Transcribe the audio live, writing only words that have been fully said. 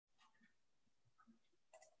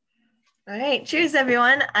All right, cheers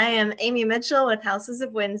everyone. I am Amy Mitchell with Houses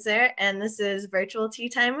of Windsor, and this is Virtual Tea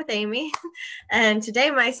Time with Amy. And today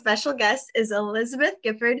my special guest is Elizabeth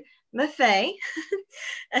Gifford Maffei.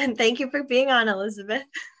 And thank you for being on, Elizabeth.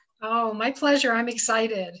 Oh, my pleasure. I'm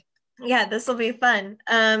excited. Yeah, this will be fun.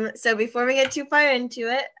 So before we get too far into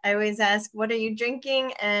it, I always ask, what are you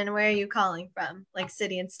drinking and where are you calling from, like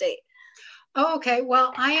city and state? Oh, okay.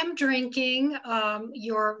 Well, I am drinking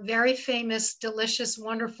your very famous, delicious,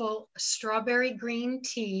 wonderful strawberry green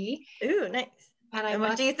tea. Ooh, nice. And And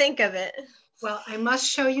what do you think of it? I must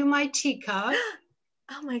show you my teacup.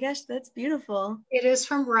 Oh my gosh, that's beautiful. It is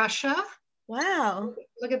from Russia. Wow.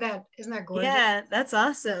 Look at that. Isn't that gorgeous? Yeah, that's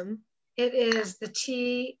awesome. It is. The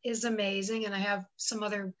tea is amazing. And I have some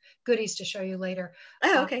other goodies to show you later.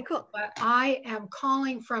 Oh, okay, cool. But I am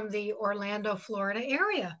calling from the Orlando, Florida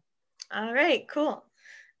area. All right, cool.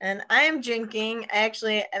 And I am drinking, I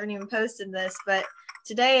actually haven't even posted this, but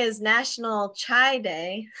today is National Chai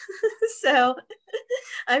Day. So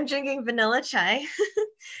I'm drinking vanilla chai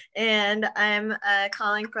and I'm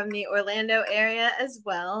calling from the Orlando area as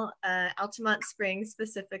well, Altamont Springs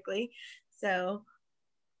specifically. So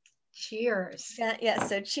cheers. Yeah,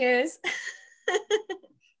 so cheers.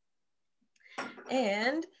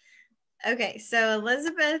 And okay, so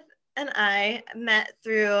Elizabeth and I met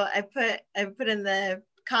through, I put in the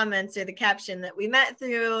comments or the caption that we met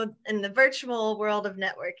through in the virtual world of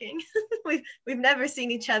networking. we've never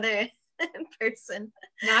seen each other in person.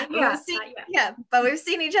 Not yet. Yeah, but we've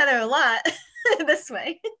seen each other a lot this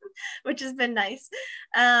way, which has been nice.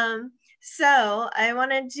 So I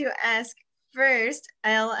wanted to ask first,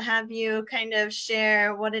 I'll have you kind of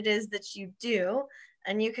share what it is that you do,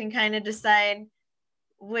 and you can kind of decide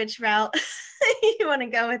which route you want to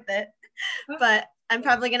go with it. But I'm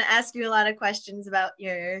probably going to ask you a lot of questions about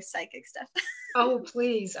your psychic stuff. Oh,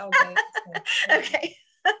 please. Okay. Okay.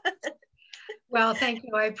 Well, thank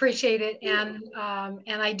you. I appreciate it. And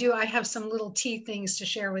I have some little tea things to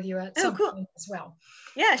share with you at some point as well.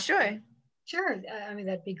 Yeah, sure. Sure. I mean,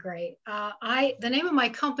 that'd be great. The name of my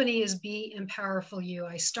company is Be Empowerful You.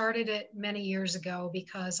 I started it many years ago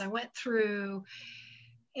because I went through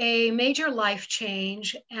a major life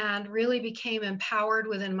change and really became empowered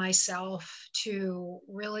within myself to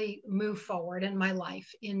really move forward in my life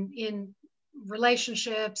in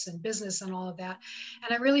relationships and business and all of that.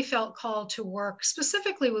 And I really felt called to work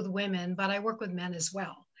specifically with women, but I work with men as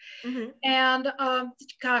well. Mm-hmm. And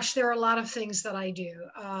gosh, there are a lot of things that I do.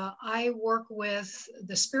 I work with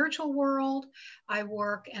the spiritual world. I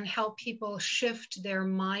work and help people shift their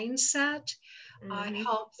mindset. Mm-hmm. I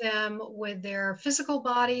help them with their physical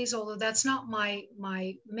bodies, although that's not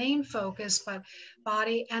my main focus, but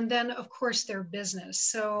body. And then, of course, their business.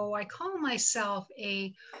 So I call myself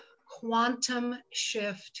a quantum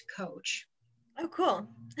shift coach. Oh, cool.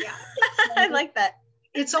 Yeah. I like that.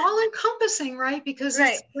 It's all encompassing, right? Because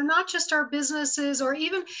we're not just our businesses, or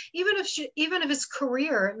even if it's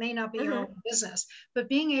career, it may not be your own business, but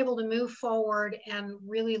being able to move forward and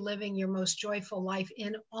really living your most joyful life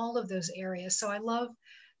in all of those areas. So I love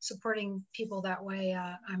supporting people that way.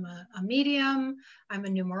 I'm a medium, I'm a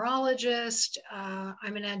numerologist,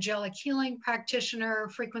 I'm an angelic healing practitioner,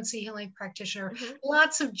 frequency healing practitioner,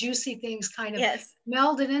 lots of juicy things kind of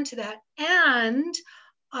melded into that. And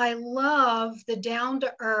I love the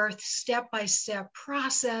down-to-earth, step-by-step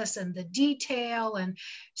process and the detail. And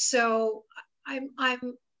so I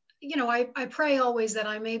pray always that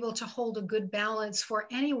I'm able to hold a good balance for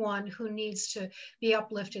anyone who needs to be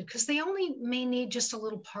uplifted, because they only may need just a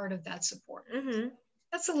little part of that support. Mm-hmm.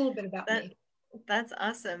 That's a little bit about me. That's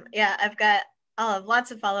awesome. Yeah, I'll have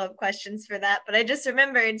lots of follow-up questions for that, but I just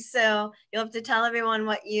remembered, so you'll have to tell everyone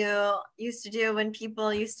what you used to do when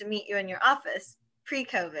people used to meet you in your office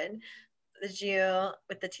pre-COVID,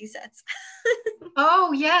 with the tea sets.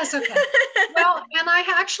 Oh, yes. Okay. Well, and I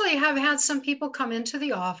actually have had some people come into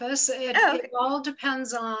the office. It all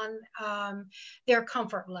depends on their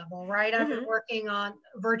comfort level, right? I've been working on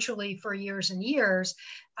virtually for years and years,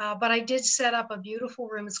 but I did set up a beautiful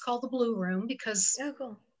room. It's called the Blue Room because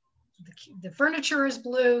the furniture is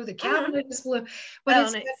blue, the cabinet is blue,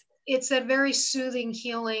 but it's a very soothing,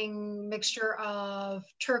 healing mixture of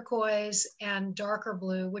turquoise and darker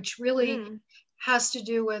blue, which really has to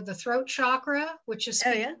do with the throat chakra, which is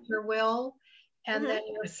your will, and then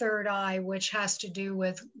your third eye, which has to do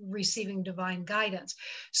with receiving divine guidance.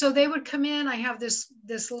 So they would come in. I have this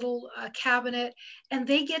little cabinet, and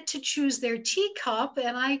they get to choose their teacup,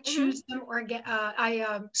 and I choose them.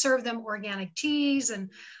 I serve them organic teas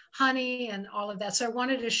and honey and all of that. So I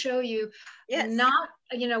wanted to show you,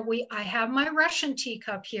 I have my Russian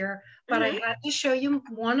teacup here, but I had to show you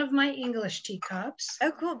one of my English teacups.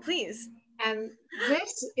 Oh, cool, please. And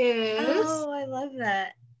this is, oh, I love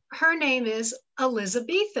that. Her name is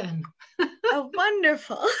Elizabethan. Oh,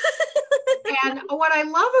 wonderful. And what I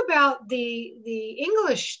love about the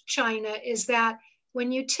English china is that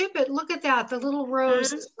when you tip it, look at that, the little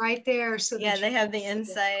roses right there. So yeah, they have the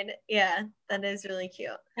inside. Yeah, that is really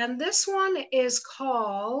cute. And this one is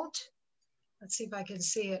called, let's see if I can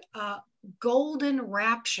see it, Golden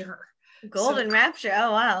Rapture. Golden Rapture.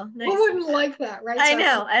 Oh, wow. Nice. Who wouldn't like that, right? I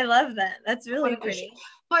know. I love that. That's really pretty.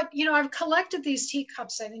 But, you know, I've collected these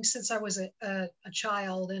teacups, I think, since I was a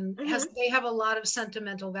child, and they have a lot of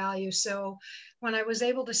sentimental value. So when I was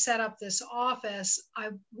able to set up this office, I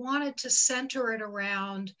wanted to center it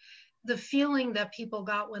around the feeling that people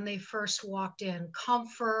got when they first walked in: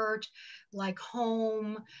 comfort, like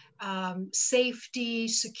home, safety,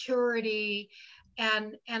 security.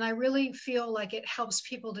 And I really feel like it helps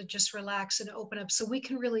people to just relax and open up so we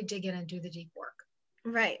can really dig in and do the deep work.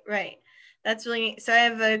 Right, right. That's really, so I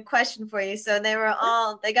have a question for you. So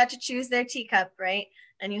they got to choose their teacup, right?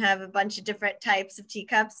 And you have a bunch of different types of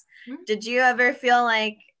teacups. Did you ever feel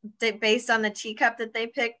like based on the teacup that they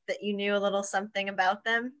picked that you knew a little something about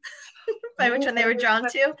them by which one they were drawn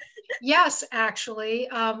to? Yes, actually.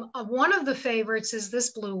 One of the favorites is this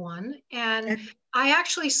blue one. And I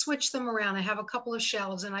actually switch them around. I have a couple of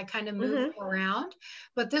shelves and I kind of move them around.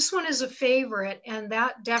 But this one is a favorite. And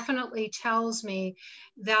that definitely tells me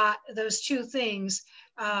that those two things,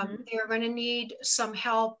 they're going to need some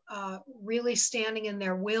help really standing in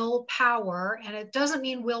their willpower. And it doesn't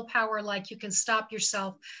mean willpower like you can stop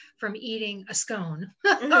yourself from eating a scone.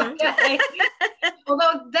 Okay.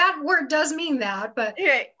 Although that word does mean that, but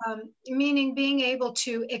meaning being able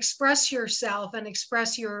to express yourself and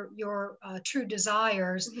express your true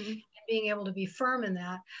desires, and being able to be firm in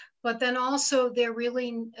that. But then also they're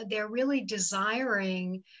really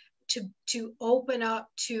desiring to open up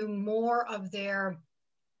to more of their,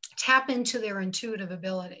 tap into their intuitive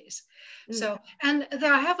abilities. So, and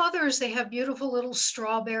I have others, they have beautiful little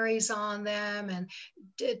strawberries on them. And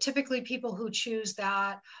typically people who choose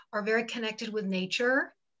that are very connected with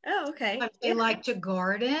nature. Oh, okay. They like to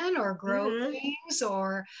garden or grow things,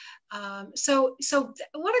 or so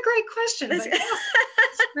what a great question.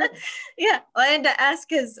 But, yeah, well, I had to ask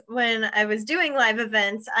because when I was doing live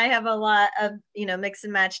events, I have a lot of, mix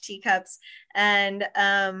and match teacups. And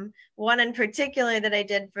one in particular that I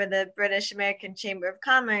did for the British American Chamber of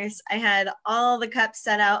Commerce, I had all the cups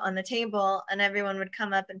set out on the table and everyone would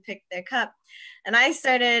come up and pick their cup. And I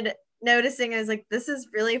started noticing, I was like, this is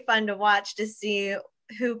really fun to watch, to see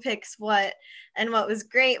who picks what. And what was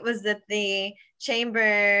great was that the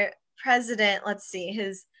chamber president, let's see,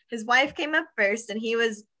 his wife came up first and he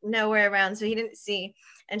was nowhere around, so he didn't see,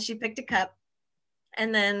 and she picked a cup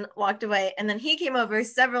and then walked away. And then he came over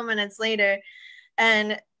several minutes later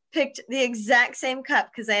and picked the exact same cup,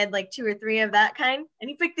 because I had like 2 or 3 of that kind, and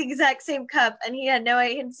he picked the exact same cup, and he had no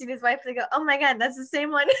idea, he hadn't seen his wife. They go, oh my God, that's the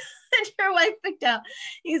same one that your wife picked out.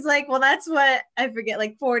 He's like, well, that's what, I forget,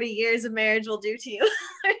 like 40 years of marriage will do to you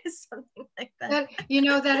or something like that.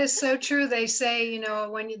 That is so true. They say,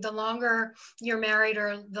 when the longer you're married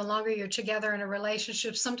or the longer you're together in a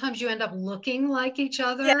relationship, sometimes you end up looking like each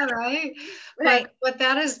other, right? But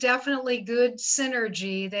that is definitely good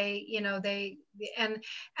synergy.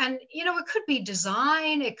 And it could be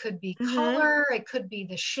design, it could be color, it could be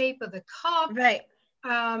the shape of the cup. Right.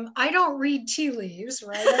 I don't read tea leaves,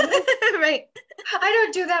 right? Right. I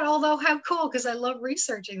don't do that, although how cool, because I love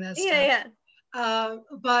researching that stuff. Yeah.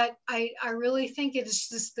 But I really think it's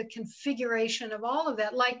just the configuration of all of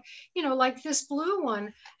that. Like this blue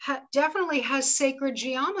one definitely has sacred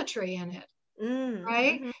geometry in it.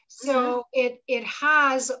 Right. So it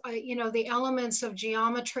has, the elements of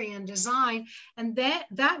geometry and design, and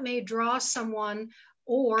that may draw someone,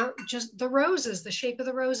 or just the roses, the shape of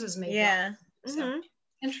the roses may. Yeah. So,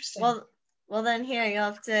 interesting. Well, then here you'll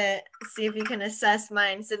have to see if you can assess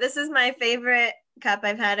mine. So this is my favorite cup.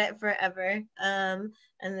 I've had it forever. And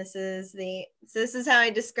this is how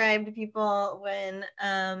I describe to people when,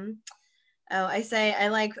 I say I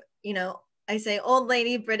like, I say old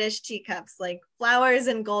lady British teacups, like flowers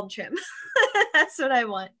and gold trim. That's what I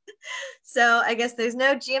want. So I guess there's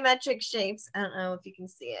no geometric shapes. I don't know if you can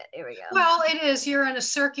see it. Here we go. Well, it is. You're in a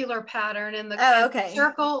circular pattern, and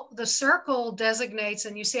the circle designates,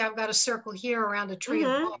 and you see I've got a circle here around a tree of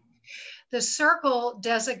life. The circle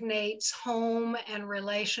designates home and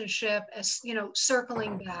relationship as,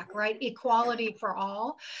 circling back, right? Equality for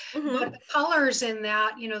all. But the colors in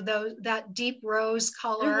that, that deep rose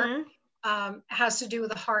color, has to do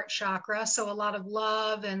with the heart chakra. So a lot of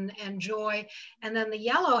love and joy. And then the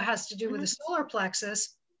yellow has to do with the solar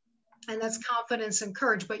plexus, and that's confidence and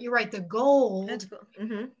courage. But you're right, the gold, That's cool.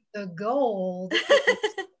 the gold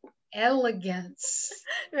is elegance.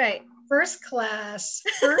 Right. First class,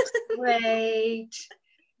 first rate.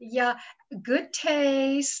 Yeah, good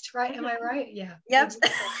taste, right? Am I right? Yeah. Yep.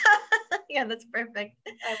 Yeah, that's perfect.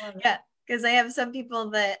 I love it. Yeah, because I have some people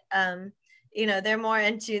that they're more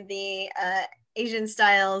into the Asian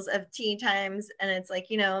styles of tea times, and it's like,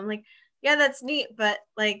 I'm like, yeah, that's neat, but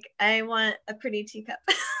like I want a pretty teacup.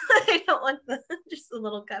 I don't want just a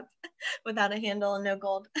little cup without a handle and no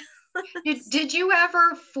gold. Did you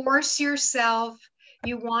ever force yourself?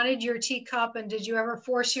 You wanted your teacup, and did you ever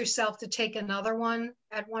force yourself to take another one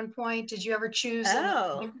at one point? Did you ever choose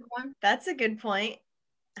another one? That's a good point.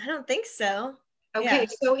 I don't think so. Okay,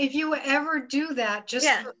 so if you ever do that just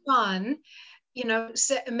for fun,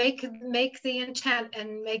 make the intent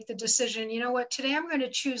and make the decision, you know what, today I'm going to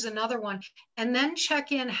choose another one, and then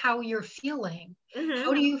check in how you're feeling.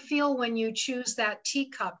 How do you feel when you choose that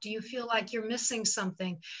teacup? Do you feel like you're missing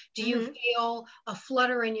something? Do you feel a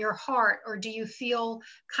flutter in your heart, or do you feel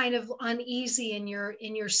kind of uneasy in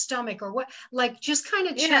your stomach, or what? Like, just kind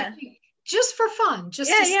of check, just for fun,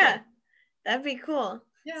 just to see. That'd be cool.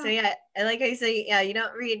 Yeah. So yeah, I like how you say, you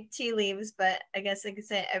don't read tea leaves, but I guess I could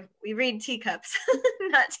say we read teacups,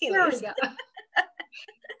 not tea leaves. There we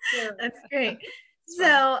go. That's great.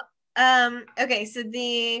 So, okay, so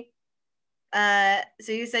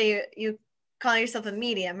so you say you call yourself a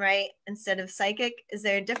medium, right? Instead of psychic. Is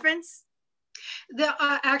there a difference?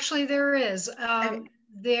 Actually, there is.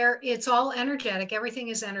 It's all energetic. Everything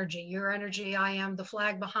is energy. Your energy, I am. The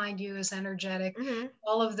flag behind you is energetic.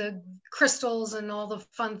 All of the crystals and all the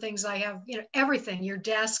fun things I have, everything. Your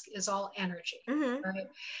desk is all energy, right?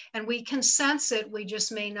 And we can sense it. We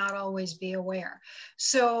just may not always be aware.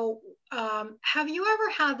 So have you ever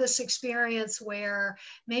had this experience where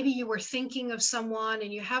maybe you were thinking of someone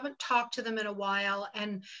and you haven't talked to them in a while,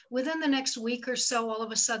 and within the next week or so, all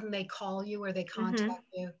of a sudden they call you or they contact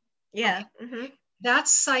you? Yeah. Okay.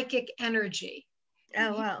 That's psychic energy.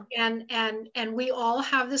 Oh, wow. And we all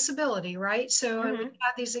have this ability, right? So we've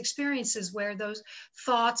had these experiences where those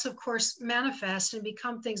thoughts, of course, manifest and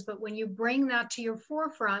become things. But when you bring that to your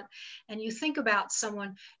forefront and you think about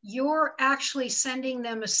someone, you're actually sending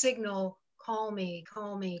them a signal: call me,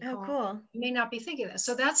 call me, call me. Cool. You may not be thinking that.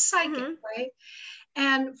 So that's psychic, right?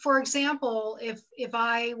 And for example, if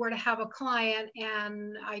I were to have a client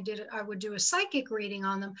and I would do a psychic reading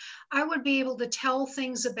on them, I would be able to tell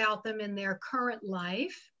things about them in their current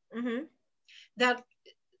life that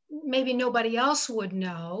maybe nobody else would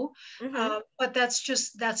know, but that's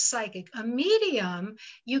psychic. A medium,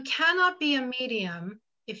 you cannot be a medium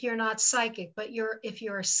if you're not psychic, but if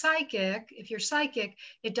you're psychic,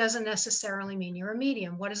 it doesn't necessarily mean you're a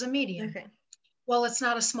medium. What is a medium? Okay. Well, it's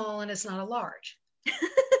not a small and it's not a large.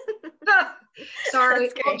 Sorry.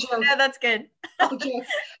 That's great. No, that's good. Joke.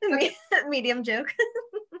 Okay. Medium joke.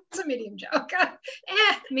 It's a medium joke.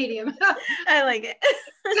 Medium. I like it.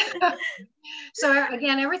 So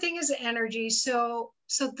again, everything is energy. So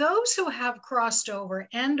those who have crossed over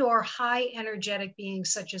and or high energetic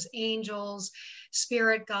beings such as angels,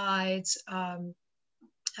 spirit guides,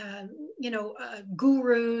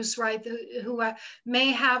 gurus, right, who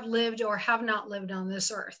may have lived or have not lived on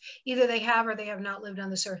this earth. Either they have or they have not lived on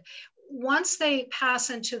this earth. Once they pass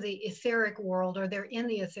into the etheric world, or they're in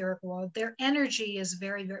the etheric world, their energy is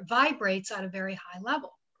very, very vibrates at a very high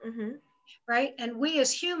level, right? And we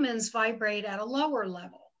as humans vibrate at a lower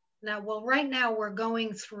level. Now, well, right now we're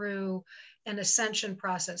going through an ascension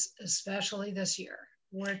process, especially this year.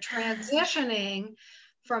 We're transitioning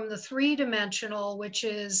from the three-dimensional, which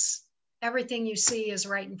is everything you see is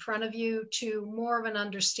right in front of you, to more of an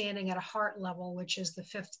understanding at a heart level, which is the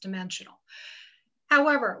fifth dimensional.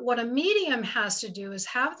 However, what a medium has to do is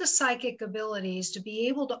have the psychic abilities to be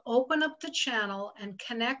able to open up the channel and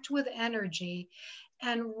connect with energy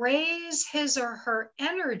and raise his or her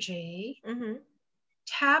energy,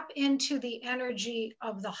 tap into the energy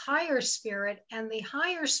of the higher spirit, and the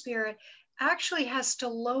higher spirit actually has to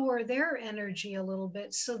lower their energy a little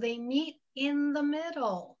bit, so they meet in the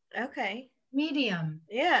middle. Okay. Medium.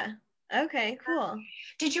 Yeah. Okay, cool.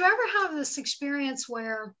 Did you ever have this experience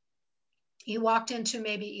where you walked into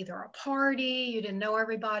maybe either a party, you didn't know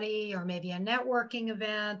everybody, or maybe a networking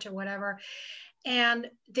event or whatever, and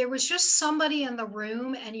there was just somebody in the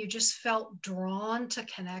room and you just felt drawn to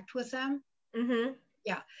connect with them?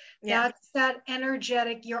 Yeah. That's that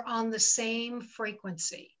energetic, you're on the same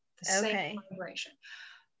frequency. The same vibration.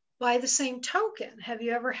 By the same token, have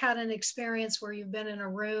you ever had an experience where you've been in a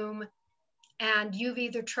room and you've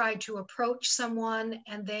either tried to approach someone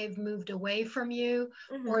and they've moved away from you,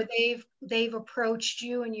 or they've approached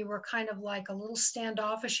you and you were kind of like a little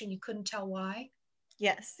standoffish and you couldn't tell why?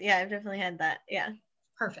 Yes. Yeah, I've definitely had that. Yeah.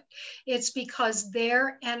 Perfect. It's because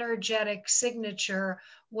their energetic signature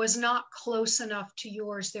was not close enough to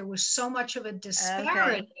yours. There was so much of a Okay.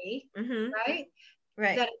 disparity, right?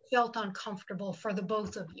 Right. That it felt uncomfortable for the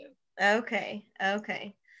both of you. Okay.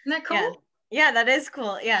 Okay. Isn't that Yeah. cool? Yeah, that is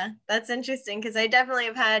cool. Yeah, that's interesting because I definitely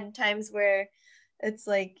have had times where it's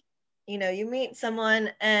like, you meet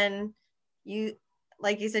someone and you,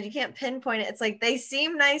 like you said, you can't pinpoint it. It's like they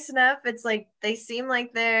seem nice enough. It's like they seem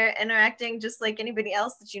like they're interacting just like anybody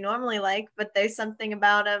else that you normally like, but there's something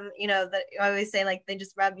about them, that you always say like they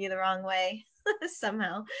just rub you the wrong way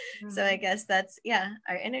somehow. So I guess that's, yeah,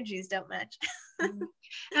 our energies don't match.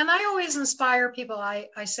 And I always inspire people. I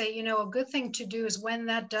say, a good thing to do is when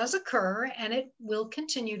that does occur, and it will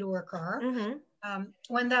continue to occur,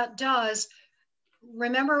 when that does,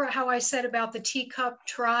 remember how I said about the teacup,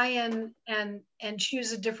 try and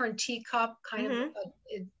choose a different teacup, kind of,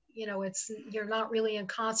 it's, you're not really in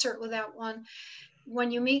concert with that one.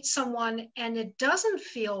 When you meet someone and it doesn't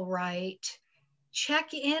feel right,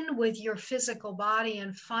 check in with your physical body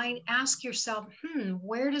and ask yourself,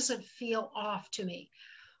 where does it feel off to me?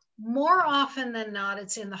 More often than not,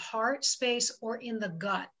 it's in the heart space or in the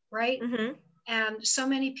gut, right? And so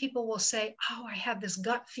many people will say, oh, I have this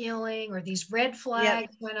gut feeling, or these red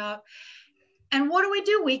flags went up. And what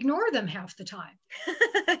do? We ignore them half the time.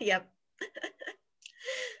 Yep.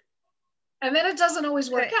 And then it doesn't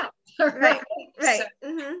always work out. Right. So,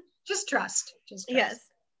 just trust. Yes.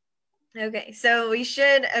 Okay. So so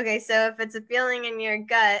if it's a feeling in your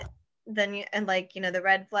gut, then and like, the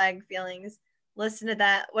red flag feelings, listen to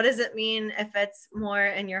that. What does it mean if it's more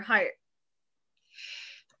in your heart?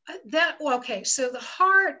 So the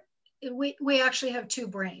heart, we actually have two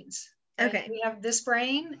brains. Right? Okay. We have this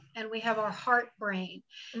brain and we have our heart brain.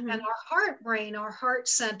 And our heart brain, our heart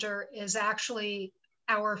center, is actually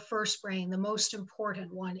our first brain, the most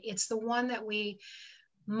important one. It's the one that we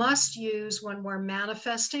must use when we're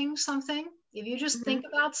manifesting something. If you just think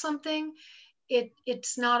about something,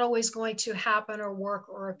 it's not always going to happen or work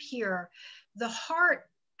or appear. The heart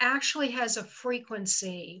actually has a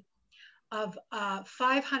frequency of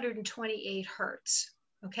 528 hertz.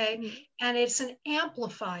 Okay. And it's an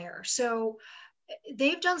amplifier. So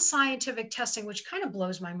they've done scientific testing, which kind of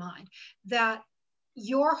blows my mind, that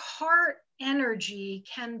your heart energy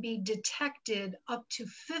can be detected up to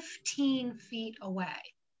 15 feet away.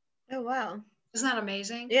 Oh, wow. Isn't that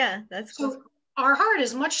amazing? Yeah, that's cool. So our heart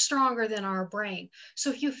is much stronger than our brain. So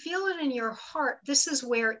if you feel it in your heart, this is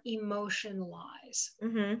where emotion lies.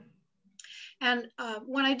 And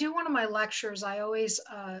when I do one of my lectures, I always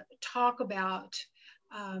talk about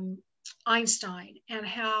Einstein and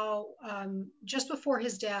how just before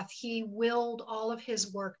his death, he willed all of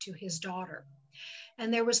his work to his daughter.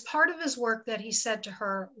 And there was part of his work that he said to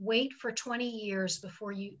her, wait for 20 years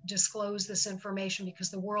before you disclose this information because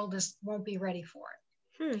the world won't be ready for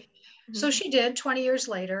it. So she did. 20 years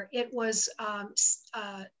later, it was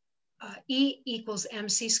E equals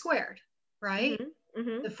MC squared, right?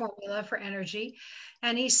 The formula for energy.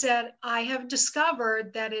 And he said, I have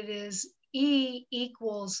discovered that it is E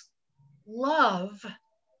equals love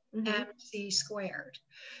MC squared.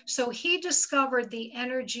 So he discovered the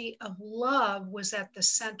energy of love was at the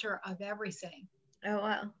center of everything. Oh,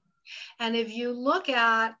 wow. And if you look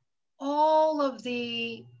at all of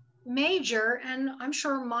the major and I'm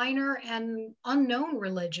sure minor and unknown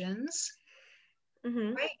religions,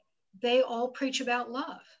 right? They all preach about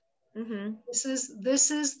love. This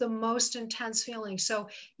is the most intense feeling. So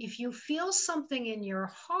if you feel something in your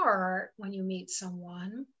heart when you meet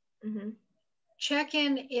someone, check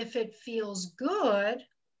in if it feels good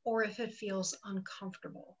or if it feels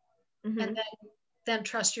uncomfortable, and then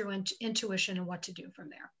trust your intuition and what to do from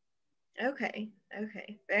there. Okay.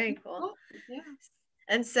 Very cool. Yeah.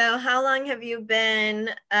 And so how long have you been,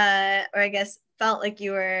 or I guess felt like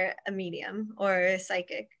you were a medium or a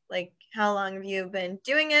psychic? Like how long have you been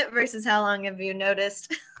doing it versus how long have you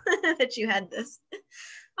noticed that you had this?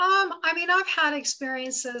 I mean, I've had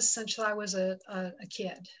experiences since I was a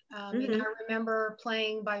kid. I remember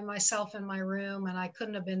playing by myself in my room, and I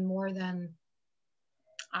couldn't have been more than,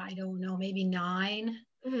 I don't know, maybe 9.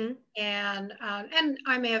 And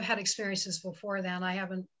I may have had experiences before then. I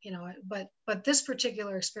haven't, but this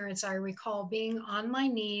particular experience, I recall being on my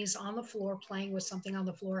knees on the floor, playing with something on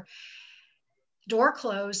the floor, door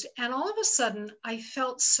closed, and all of a sudden I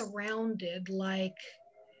felt surrounded, like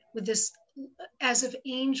with this, as if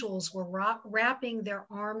angels were wrapping their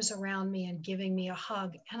arms around me and giving me a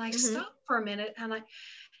hug. And I Mm-hmm. stopped for a minute and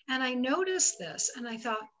I noticed this and I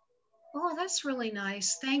thought, oh, that's really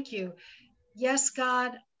nice. Thank you. Yes,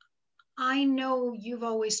 God, I know you've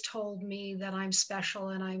always told me that I'm special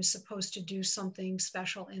and I'm supposed to do something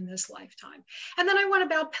special in this lifetime. And then I went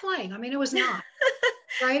about playing. I mean, it was not,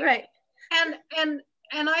 right? Right. And and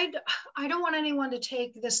and I don't want anyone to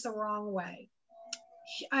take this the wrong way.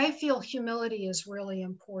 I feel humility is really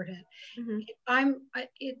important. Mm-hmm.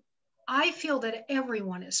 I feel that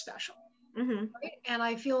everyone is special. Mm-hmm. Right? And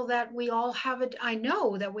I feel that I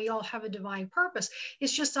know that we all have a divine purpose.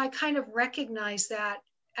 It's just I kind of recognize that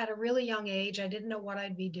at a really young age. I didn't know what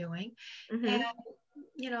I'd be doing. And,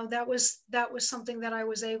 Mm-hmm. that was something that I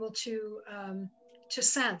was able to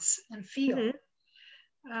sense and feel.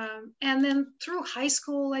 Mm-hmm. And then through high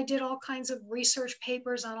school, I did all kinds of research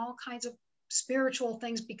papers on all kinds of spiritual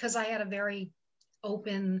things because I had a very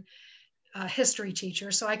open history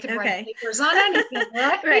teacher, so I could write Okay. papers on anything,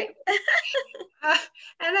 right? Right. Uh,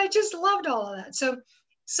 and I just loved all of that.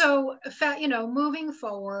 So moving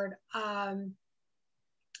forward,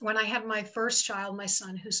 when I had my first child, my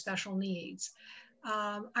son, who's special needs,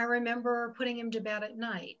 I remember putting him to bed at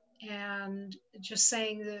night and just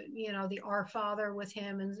saying the Our Father with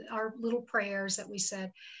him and our little prayers that we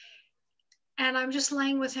said. And I'm just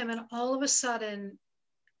laying with him, and all of a sudden,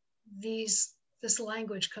 this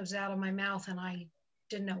language comes out of my mouth, and I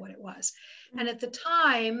didn't know what it was. And at the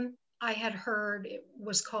time, I had heard it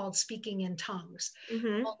was called speaking in tongues.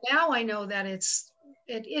 Mm-hmm. Well, now I know that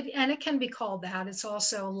it can be called that. It's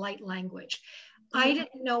also light language. I Mm-hmm.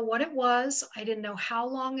 didn't know what it was. I didn't know how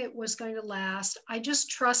long it was going to last. I just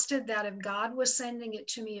trusted that if God was sending it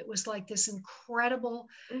to me, it was like this incredible,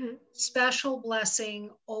 Mm-hmm. special blessing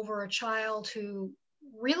over a child who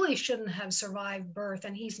really shouldn't have survived birth.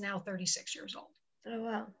 And he's now 36 years old. Oh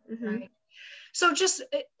wow. Mm-hmm. Right. So just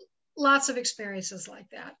lots of experiences like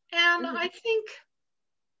that. And Mm-hmm. I think,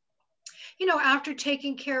 after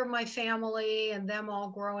taking care of my family and them all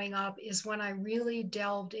growing up is when I really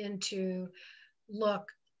delved into,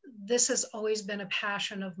 look, this has always been a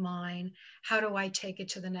passion of mine. How do I take it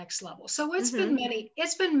to the next level? So Mm-hmm.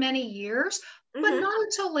 it's been many years, but Mm-hmm. not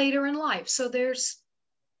until later in life. So there's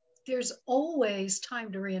always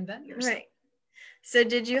time to reinvent yourself. Right. So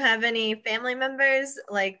did you have any family members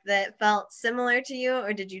like that felt similar to you,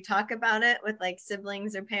 or did you talk about it with like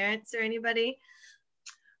siblings or parents or anybody?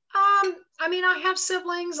 I mean, I have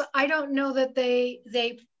siblings. I don't know that they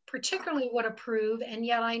particularly would approve, and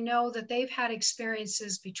yet I know that they've had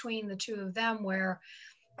experiences between the two of them where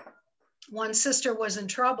one sister was in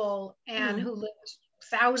trouble and Mm-hmm. who lived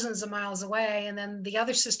thousands of miles away, and then the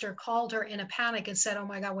other sister called her in a panic and said, "Oh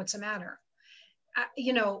my God, what's the matter?"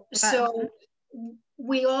 Wow. So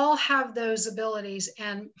we all have those abilities,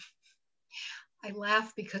 and I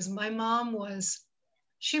laugh because my mom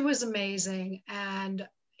she was amazing, and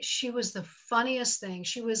she was the funniest thing.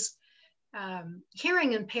 She was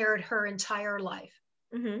hearing impaired her entire life,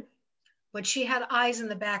 Mm-hmm. but she had eyes in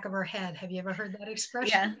the back of her head. Have you ever heard that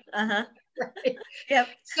expression? Yeah. Uh-huh. Right. Yep.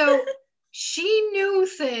 So she knew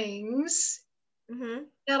things Mm-hmm.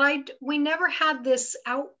 that we never had this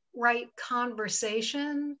outright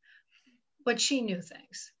conversation, but she knew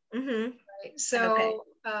things. Mm-hmm. Right? Okay. So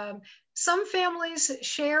some families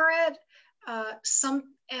share it,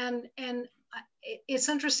 and it's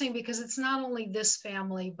interesting because it's not only this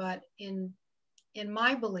family, but in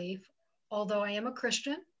my belief, although I am a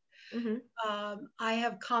Christian, Mm-hmm. I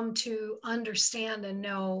have come to understand and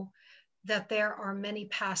know that there are many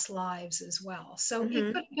past lives as well. So it Mm-hmm.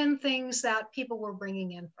 could have been things that people were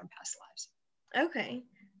bringing in from past lives. Okay.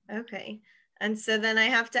 Okay. And so then I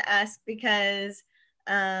have to ask because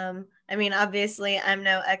I mean obviously I'm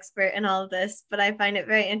no expert in all of this, but I find it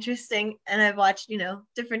very interesting and I've watched,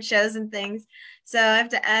 different shows and things. So I have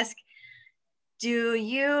to ask, do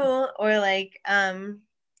you or like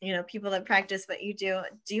people that practice what you do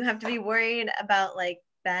you have to be worried about like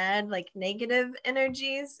bad, like negative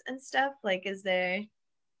energies and stuff? Like is there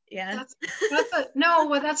yeah.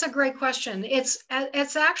 That's a great question. It's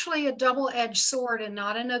actually a double-edged sword, and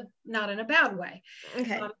not in a bad way.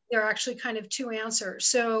 Okay. There are actually kind of two answers.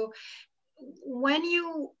 So when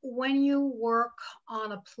you work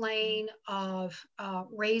on a plane of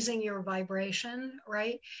raising your vibration,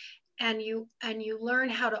 right, and you learn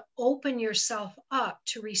how to open yourself up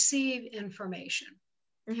to receive information,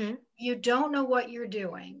 Mm-hmm. you don't know what you're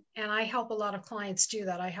doing. And I help a lot of clients do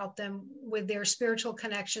that. I help them with their spiritual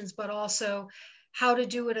connections, but also how to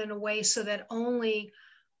do it in a way so that only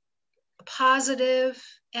positive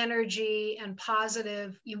energy and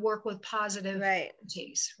positive, you work with positive Right.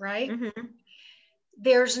 entities, right? Mm-hmm.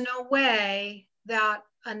 There's no way that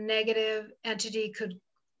a negative entity could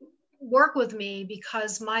work with me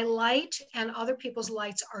because my light and other people's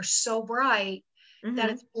lights are so bright that Mm-hmm.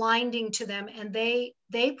 it's blinding to them, and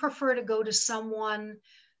they prefer to go to someone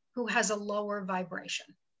who has a lower vibration.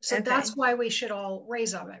 So Okay. that's why we should all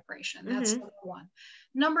raise our vibration. That's Mm-hmm. number one.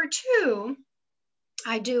 Number two,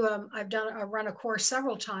 I've run a course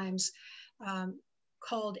several times um,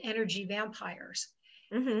 called Energy Vampires.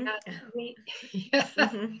 Mm-hmm. And we, yeah,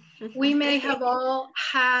 we may Mm-hmm. have all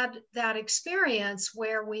had that experience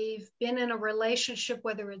where we've been in a relationship,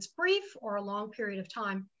 whether it's brief or a long period of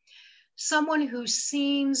time, someone who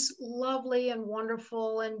seems lovely and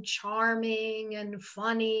wonderful and charming and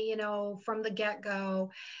funny, from the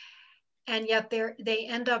get-go, and yet they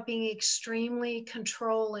end up being extremely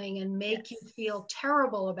controlling and make you Yes. feel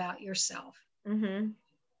terrible about yourself. Mm-hmm.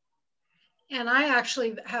 And I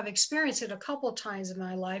actually have experienced it a couple of times in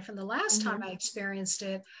my life. And the last time Mm-hmm. I experienced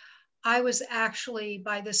it, I was actually,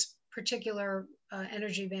 by this particular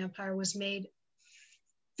energy vampire, was made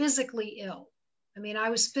physically ill. I mean, I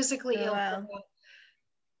was physically Oh, ill for wow. about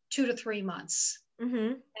 2 to 3 months, Mm-hmm.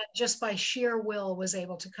 and just by sheer will was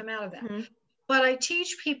able to come out of that. Mm-hmm. But I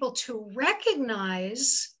teach people to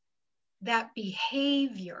recognize that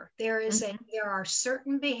behavior. There are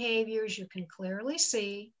certain behaviors you can clearly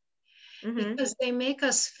see, Mm-hmm. because they make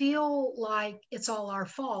us feel like it's all our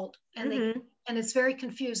fault, Mm-hmm. and it's very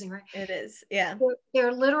confusing, right? It is. Yeah.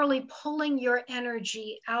 They're literally pulling your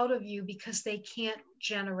energy out of you because they can't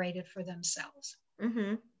generate it for themselves.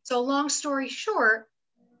 Mm-hmm. So long story short,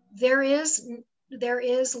 there is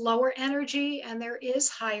lower energy and there is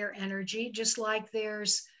higher energy, just like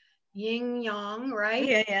there's yin yang, right?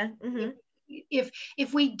 Yeah, yeah. Mm-hmm.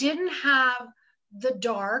 If we didn't have the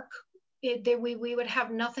dark, we would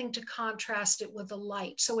have nothing to contrast it with the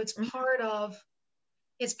light. So it's part of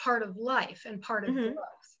life and part of Mm-hmm.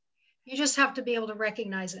 growth. You just have to be able to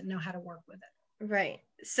recognize it and know how to work with it. Right.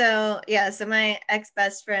 So yeah, so my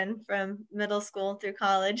ex-best friend from middle school through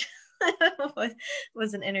college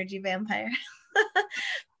was an energy vampire.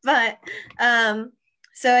 But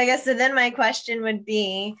so I guess so then my question would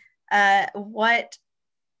be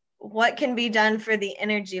what can be done for the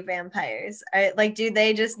energy vampires? Like, do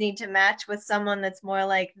they just need to match with someone that's more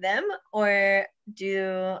like them, or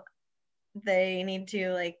do they need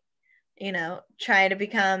to, like, try to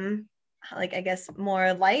become, like, I guess,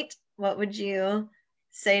 more light? What would you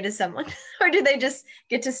say to someone? Or do they just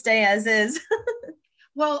get to stay as is?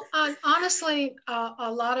 Well, honestly,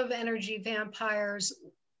 a lot of energy vampires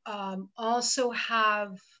also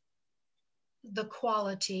have the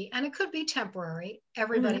quality, and it could be temporary.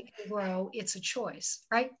 Everybody Mm-hmm. can grow. It's a choice,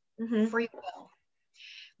 right? Mm-hmm. Free will.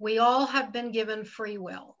 We all have been given free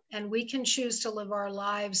will, and we can choose to live our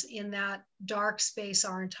lives in that dark space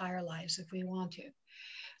our entire lives if we want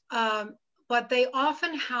to. But they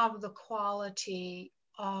often have the quality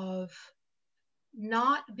of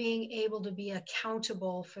not being able to be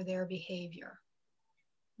accountable for their behavior.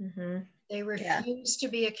 Mm-hmm. They Yeah. refuse to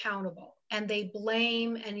be accountable, and they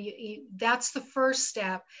blame, and that's the first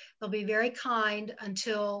step. They'll be very kind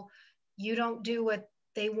until you don't do what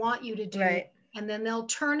they want you to do, Right. and then they'll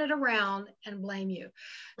turn it around and blame you.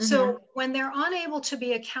 Mm-hmm. So when they're unable to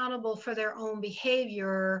be accountable for their own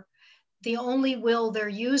behavior, the only will they're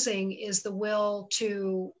using is the will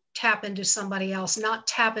to tap into somebody else, not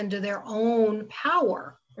tap into their own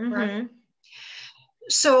power, right? Mm-hmm.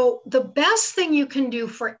 So the best thing you can do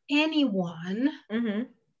for anyone, Mm-hmm.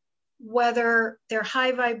 whether they're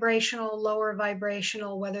high vibrational, lower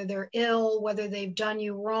vibrational, whether they're ill, whether they've done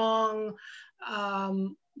you wrong,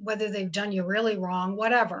 whether they've done you really wrong, Yeah.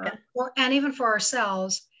 whatever, and even for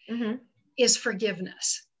ourselves, Mm-hmm. is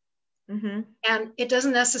forgiveness. Mm-hmm. And it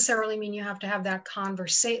doesn't necessarily mean you have to have that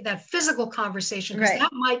that physical conversation, because Right.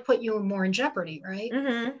 that might put you more in jeopardy, right?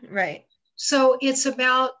 Mm-hmm. Right. So it's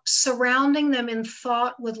about surrounding them in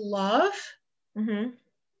thought with love, Mm-hmm.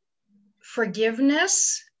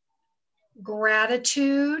 forgiveness,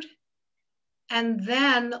 gratitude, and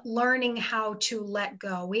then learning how to let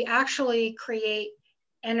go. We actually create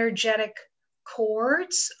energetic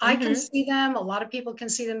cords. I can Mm-hmm. see them. A lot of people can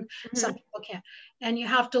see them. Some Mm-hmm. people can't. And you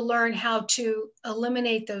have to learn how to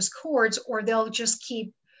eliminate those cords, or they'll just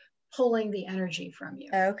keep pulling the energy from you.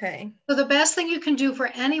 Okay. So the best thing you can do for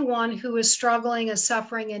anyone who is struggling, is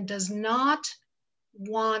suffering, and does not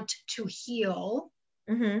want to heal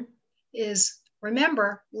Mm-hmm. is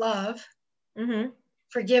remember love, Mm-hmm.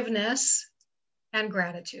 forgiveness, and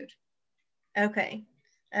gratitude. Okay.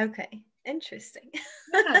 Okay. Interesting.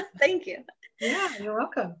 Yeah, Thank you. yeah, you're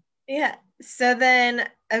welcome. Yeah. So then,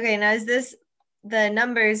 okay, now is this the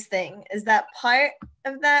numbers thing? Is that part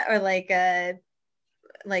of that, or like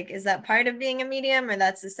is that part of being a medium, or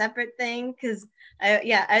that's a separate thing? Because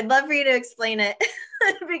I'd love for you to explain it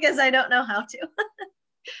because I don't know how to.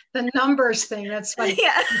 The numbers thing, that's funny.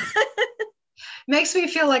 Yeah. Makes me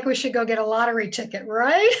feel like we should go get a lottery ticket,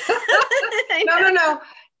 right? I No, know. no, no.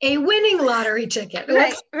 A winning lottery ticket.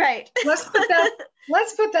 Right, right. Let's put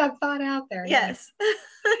that thought out there. Yeah. Yes.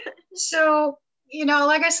 So,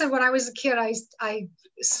 like I said, when I was a kid, I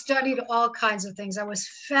studied all kinds of things. I was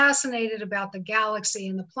fascinated about the galaxy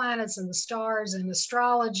and the planets and the stars and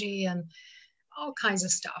astrology and all kinds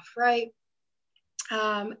of stuff, right?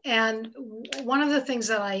 And one of the things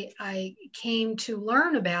that I came to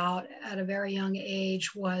learn about at a very young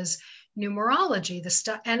age was numerology,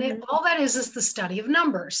 all that is the study of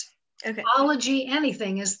numbers. Okay. Ology,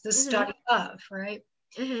 anything is the study of, right?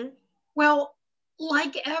 Well,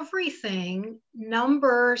 like everything,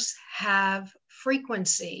 numbers have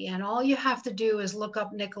frequency, and all you have to do is look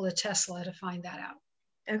up Nikola Tesla to find that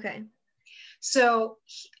out. Okay. So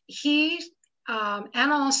he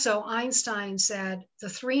and also Einstein said the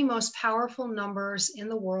three most powerful numbers in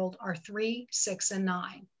the world are 3, 6, and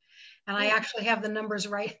 9. And I actually have the numbers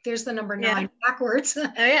right. There's the number 9 backwards. Oh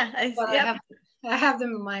yeah. I have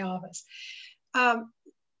them in my office.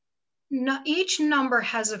 Each number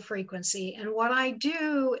has a frequency. And what I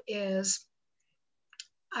do is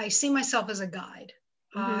I see myself as a guide.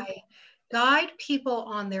 I guide people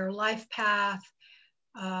on their life path.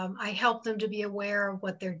 I help them to be aware of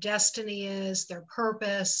what their destiny is, their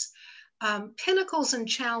purpose. Pinnacles and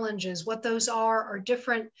challenges, what those are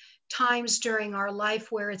different times during our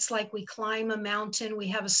life where it's like we climb a mountain, we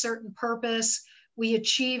have a certain purpose, we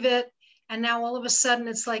achieve it, and now all of a sudden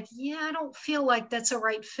it's like, yeah, I don't feel like that's a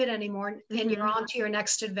right fit anymore, and you're on to your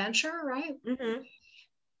next adventure, right?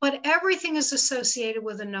 But everything is associated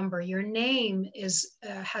with a number. Your name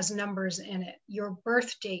has numbers in it. Your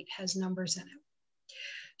birth date has numbers in it.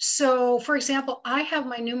 So, for example, I have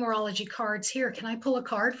my numerology cards here. Can I pull a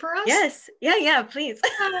card for us? Yes. Yeah, please.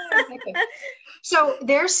 Okay. So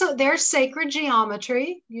there's sacred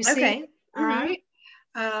geometry. You see? Okay. All right.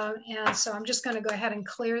 And so I'm just going to go ahead and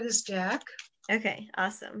clear this deck. Okay,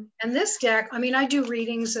 awesome. And this deck, I mean, I do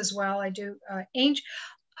readings as well. I do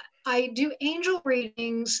angel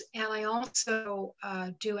readings, and I also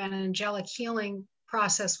do an angelic healing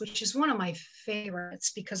process, which is one of my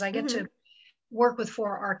favorites because I get to work with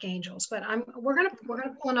 4 archangels. But we're gonna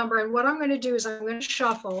pull a number, and what I'm going to do is I'm going to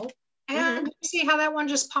shuffle and see how that one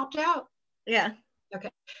just popped out. Yeah. Okay.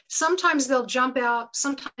 Sometimes they'll jump out.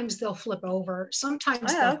 Sometimes they'll flip over.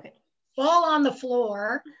 Sometimes they'll fall on the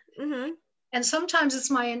floor. And sometimes it's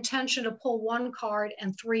my intention to pull 1 card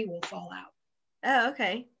and 3 will fall out. Oh,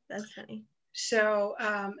 okay. That's funny. So,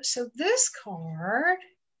 so this card,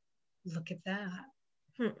 look at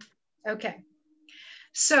that. Okay.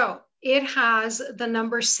 So it has the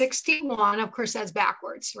number 61. Of course, that's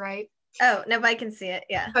backwards, right? Oh, no, but I can see it.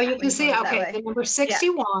 Yeah. Oh, you can see it. Okay. The number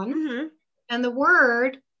 61. And the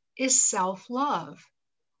word is self-love.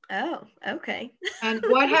 Oh, okay. And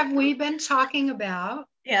what have we been talking about?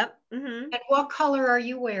 Yep. And what color are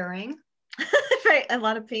you wearing? Right. A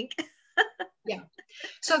lot of pink. Yeah.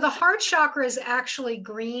 So the heart chakra is actually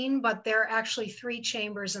green, but there are actually 3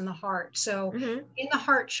 chambers in the heart. So in the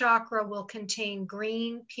heart chakra will contain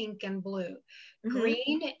green, pink, and blue.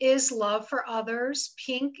 Green is love for others.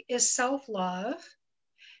 Pink is self-love.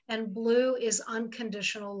 And blue is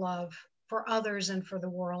unconditional love for others and for the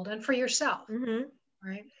world and for yourself.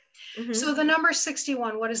 Right? So the number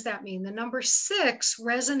 61, what does that mean? The number 6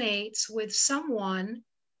 resonates with someone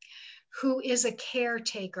who is a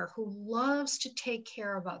caretaker, who loves to take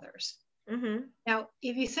care of others. Now,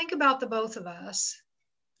 if you think about the both of us,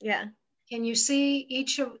 can you see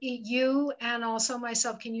each of you and also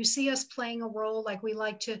myself, can you see us playing a role like we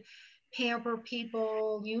like to pamper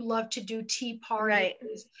people? You love to do tea parties. Right.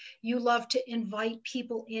 You love to invite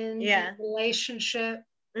people in a relationship.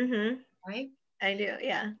 Right? I do,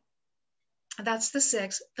 yeah. That's the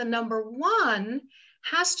 6. The number 1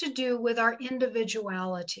 has to do with our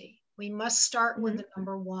individuality. We must start with the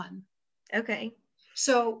number 1. Okay.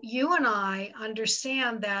 So you and I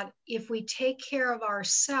understand that if we take care of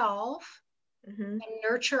ourselves and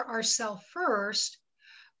nurture ourselves first,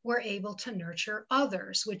 we're able to nurture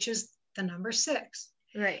others, which is the number 6.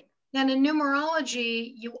 Right. Then in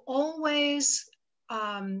numerology, you always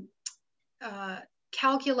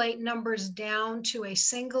calculate numbers down to a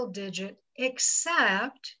single digit,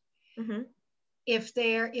 except if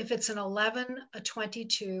it's an 11, a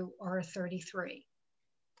 22, or a 33.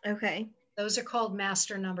 Okay. Those are called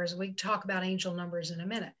master numbers. We talk about angel numbers in a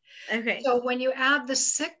minute. Okay. So when you add the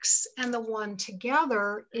 6 and the 1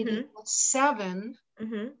 together, it equals 7.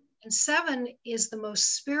 Mm-hmm. And 7 is the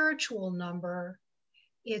most spiritual number.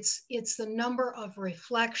 It's the number of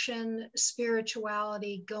reflection,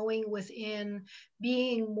 spirituality, going within,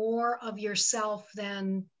 being more of yourself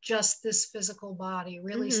than just this physical body,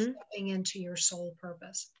 really stepping into your soul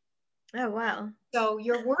purpose. Oh, wow. So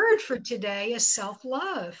your word for today is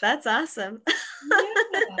self-love. That's awesome.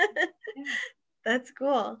 Yeah. That's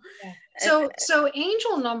cool. Yeah. So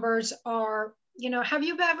angel numbers are, have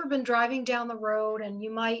you ever been driving down the road and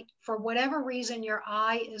you might, for whatever reason, your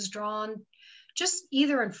eye is drawn just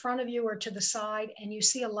either in front of you or to the side, and you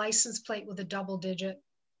see a license plate with a double digit?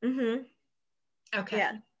 Mm-hmm. Okay.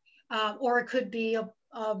 Yeah. Or it could be a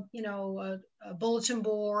bulletin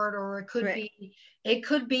board, or it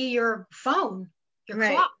could be your phone, your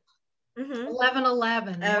clock.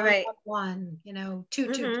 11:11, 1:1,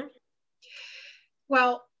 2:2.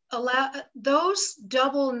 Well, those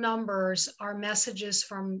double numbers are messages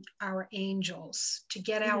from our angels to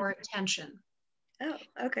get our attention. Oh,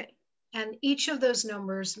 okay. And each of those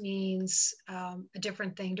numbers means a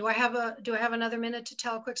different thing. Do I have another minute to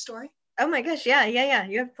tell a quick story? Oh my gosh, yeah.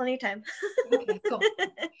 You have plenty of time. Okay, cool.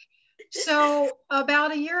 So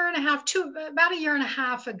about a year and a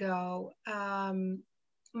half ago,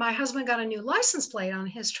 my husband got a new license plate on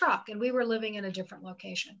his truck, and we were living in a different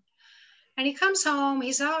location. And he comes home,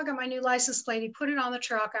 he said, "Oh, I got my new license plate." He put it on the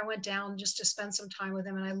truck. I went down just to spend some time with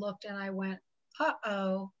him, and I looked and I went,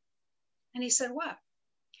 "Uh-oh." And he said, "What?"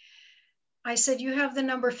 I said, "You have the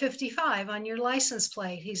number 55 on your license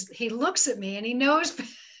plate." He looks at me and he knows,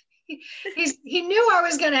 he knew I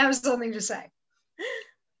was going to have something to say.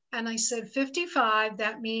 And I said, 55,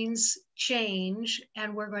 that means change,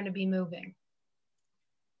 and we're going to be moving.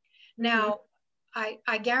 Now,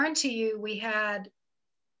 I guarantee you we hadn't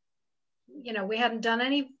done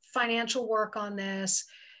any financial work on this.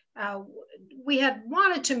 We had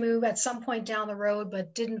wanted to move at some point down the road,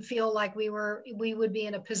 but didn't feel like we would be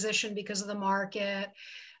in a position because of the market.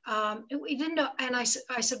 We didn't know. And I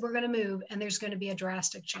said, we're going to move, and there's going to be a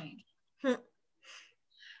drastic change.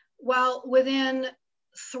 Well, within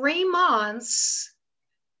 3 months,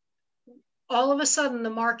 all of a sudden the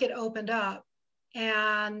market opened up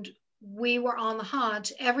and we were on the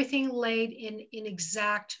hunt. Everything laid in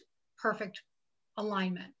exact perfect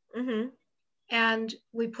alignment. And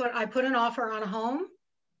I put an offer on a home,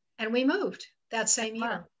 and we moved that same year.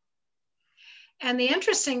 Wow. And the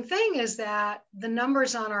interesting thing is that the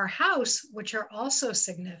numbers on our house, which are also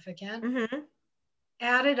significant,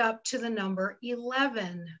 added up to the number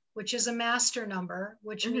 11, which is a master number,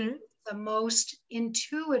 which means the most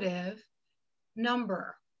intuitive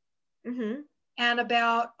number. And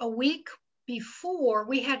about a week before,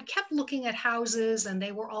 we had kept looking at houses, and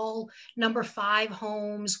they were all number 5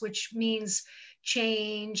 homes, which means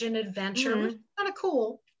change and adventure, which is kind of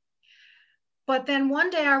cool. But then one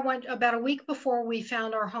day about a week before we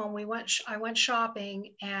found our home, I went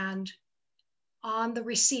shopping, and on the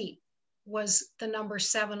receipt was the number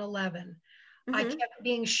 711. I kept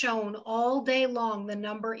being shown all day long the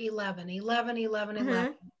number 11, 11, 11,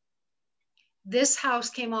 11. This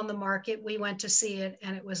house came on the market. We went to see it,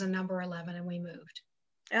 and it was a number 11, and we moved.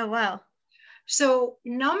 Oh, wow. So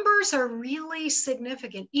numbers are really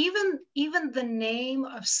significant. Even the name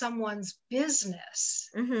of someone's business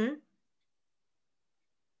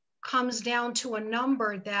comes down to a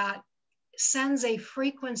number that sends a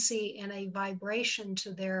frequency and a vibration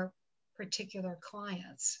to their particular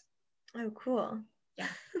clients. Oh, cool. Yeah.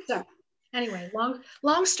 So anyway,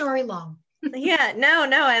 long story long. Yeah, no,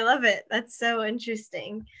 I love it. That's so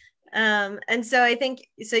interesting. And so I think,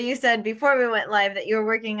 so you said before we went live that you were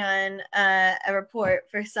working on a report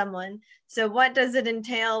for someone. So what does it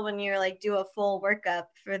entail when you do a full workup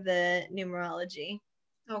for the numerology?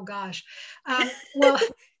 Oh gosh. Well,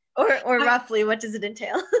 or roughly, what does it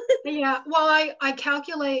entail? Yeah, well, I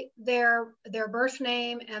calculate their birth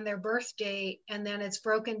name and their birth date, and then it's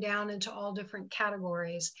broken down into all different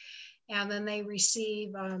categories. And then they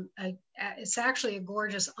receive, it's actually a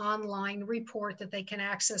gorgeous online report that they can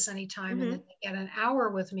access anytime, and then they get an hour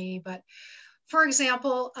with me. But for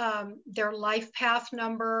example, their life path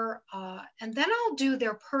number, and then I'll do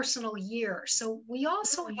their personal year. So we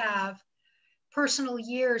also have personal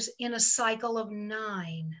years in a cycle of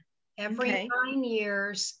 9. Every 9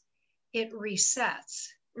 years, it resets.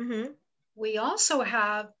 We also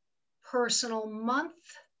have personal month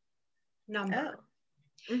number.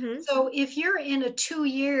 So if you're in a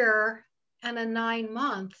 2-year and a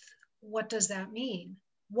 9-month, what does that mean?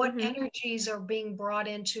 What energies are being brought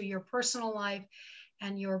into your personal life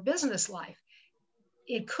and your business life.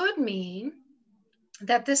 It could mean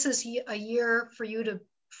that this is a year for you to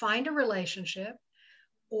find a relationship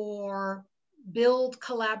or build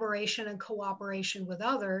collaboration and cooperation with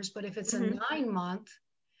others. But if it's a 9-month,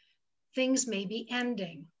 things may be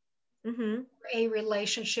ending. A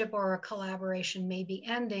relationship or a collaboration may be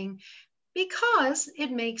ending because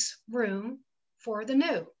it makes room for the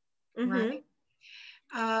new, right?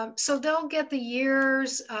 So they'll get the year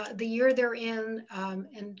they're in,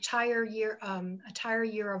 entire year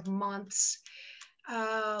of months.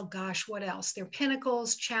 Oh gosh, what else? Their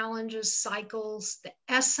pinnacles, challenges, cycles, the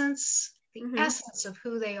essence of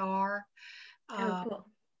who they are. Cool.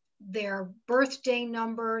 Their birthday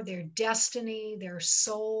number, their destiny, their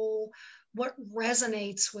soul, what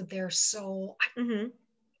resonates with their soul,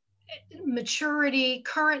 maturity,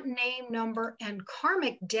 current name, number, and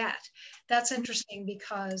karmic debt. That's interesting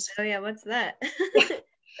because... Oh yeah, what's that?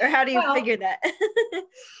 Or how do you figure that?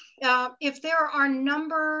 If there are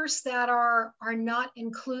numbers that are not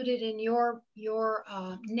included in your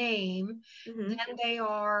name, then they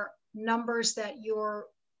are numbers that you're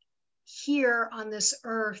here on this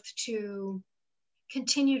earth to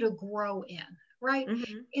continue to grow in, right?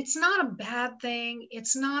 It's not a bad thing.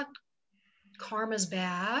 It's not karma's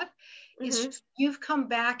bad. It's just you've come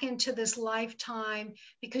back into this lifetime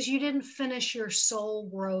because you didn't finish your soul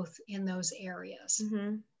growth in those areas.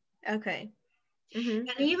 Okay.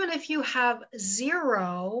 And even if you have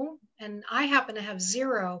 0, and I happen to have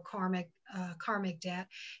 0 karmic debt,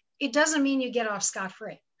 it doesn't mean you get off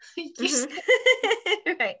scot-free.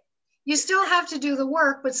 Right. You still have to do the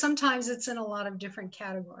work, but sometimes it's in a lot of different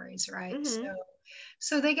categories, right?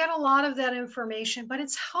 So they get a lot of that information, but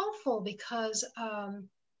it's helpful because, I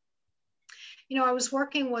was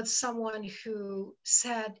working with someone who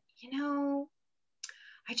said,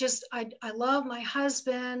 I love my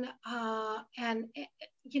husband, and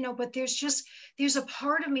but there's a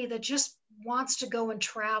part of me that just wants to go and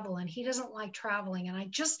travel, and he doesn't like traveling,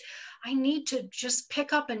 and I need to just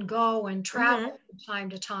pick up and go and travel from time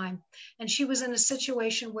to time. And she was in a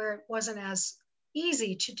situation where it wasn't as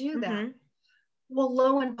easy to do that. Well,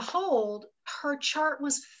 lo and behold, her chart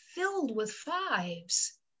was filled with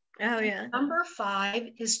 5s. Oh yeah. Number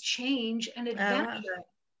 5 is change and adventure.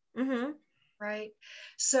 Right.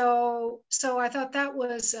 So I thought that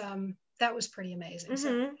was pretty amazing.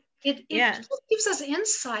 So it gives us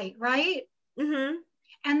insight, right?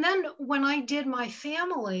 And then when I did my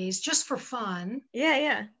families just for fun,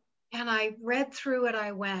 and I read through it,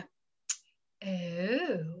 I went,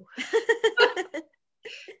 oh,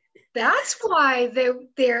 that's why they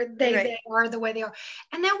are the way they are.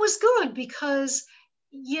 And that was good because,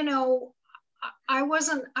 I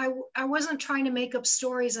wasn't trying to make up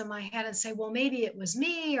stories in my head and say, well, maybe it was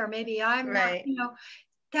me, or maybe I'm not,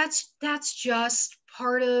 that's just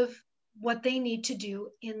part of what they need to do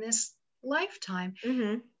in this lifetime.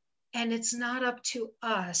 And it's not up to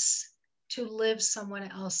us to live someone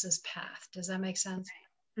else's path. Does that make sense?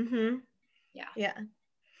 Yeah.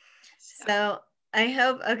 So I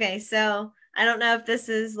hope, so I don't know if this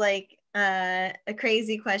is like a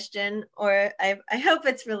crazy question, or I hope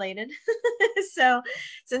it's related. So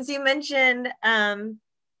since you mentioned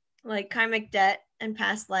like karmic debt and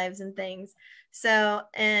past lives and things, so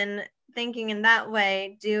in thinking in that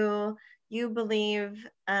way, do you believe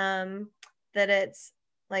that it's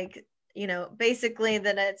like, basically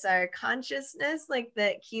that it's our consciousness like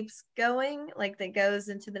that keeps going, like that goes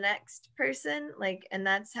into the next person, like, and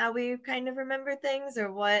that's how we kind of remember things,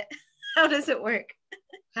 or what? How does it work?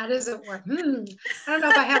 How does it work? I don't know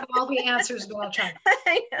if I have all the answers, but I'll try.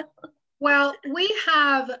 I know. Well, we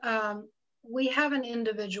have an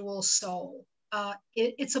individual soul.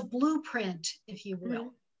 It's a blueprint, if you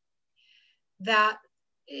will, that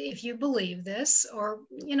if you believe this, or,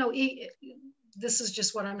 this is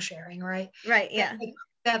just what I'm sharing, right? Right, yeah.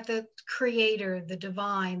 That the creator, the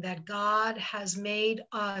divine, that God has made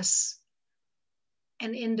us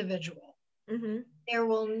an individual. There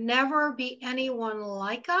will never be anyone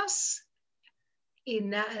like us.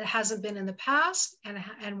 It hasn't been in the past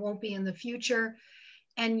and won't be in the future.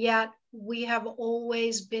 And yet we have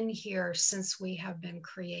always been here since we have been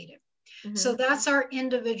created. So that's our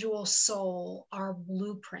individual soul, our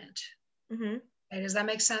blueprint. Okay, does that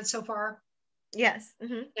make sense so far? Yes.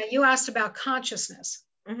 Now you asked about consciousness.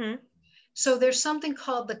 So there's something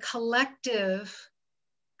called the collective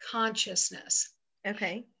consciousness.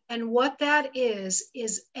 Okay. And what that is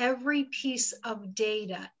every piece of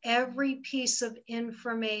data, every piece of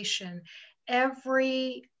information,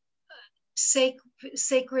 every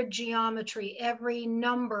sacred geometry, every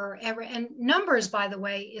number, and numbers, by the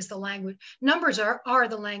way, is the language. Numbers are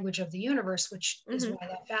the language of the universe, which is why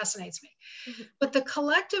that fascinates me. But the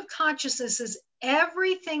collective consciousness is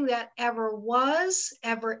everything that ever was,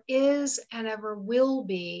 ever is, and ever will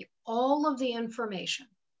be, all of the information.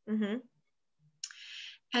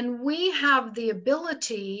 And we have the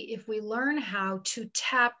ability, if we learn how, to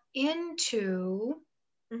tap into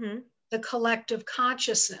the collective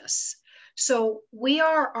consciousness. So we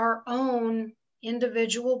are our own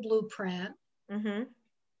individual blueprint,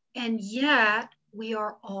 and yet we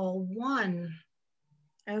are all one.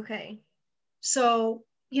 Okay. So,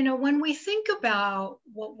 you know, when we think about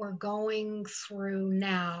what we're going through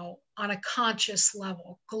now on a conscious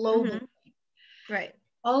level, globally, right,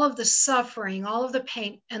 all of the suffering, all of the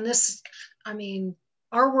pain, and this, I mean,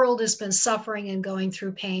 our world has been suffering and going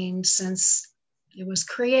through pain since it was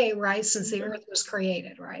created, right? Since the earth was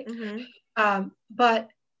created, right? But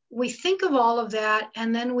we think of all of that,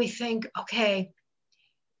 and then we think, okay,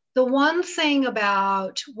 the one thing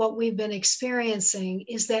about what we've been experiencing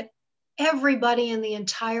is that everybody in the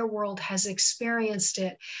entire world has experienced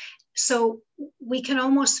it. So we can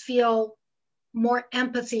almost feel more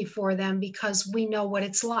empathy for them because we know what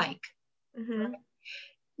it's like. Right?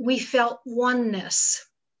 We felt oneness.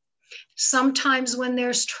 Sometimes when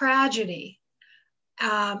there's tragedy,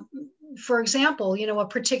 for example, you know, a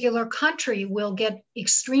particular country will get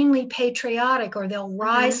extremely patriotic, or they'll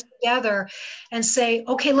rise together and say,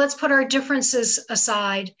 okay, let's put our differences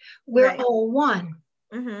aside. We're all one.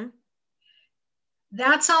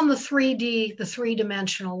 That's on the 3D, the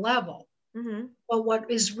three-dimensional level. But what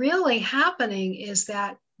is really happening is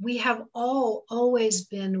that we have all always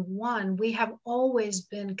been one. We have always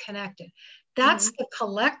been connected. That's the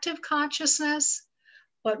collective consciousness,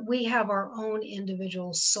 but we have our own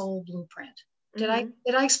individual soul blueprint. Did I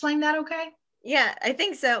explain that okay? Yeah, I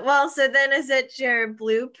think so. Well, so then is it your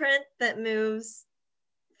blueprint that moves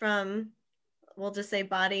from, we'll just say,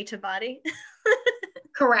 body to body?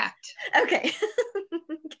 Correct. Okay.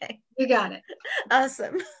 Okay. You got it.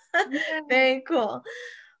 Awesome. Very cool.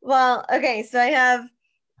 Well, okay, so I have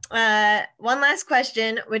one last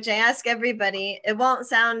question, which I ask everybody. It won't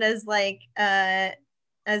sound as like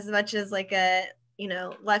as much as like a, you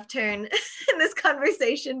know, left turn in this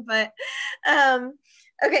conversation, but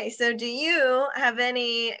okay, so do you have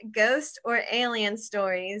any ghost or alien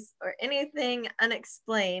stories or anything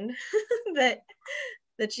unexplained that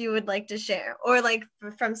you would like to share, or like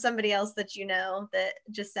from somebody else that you know that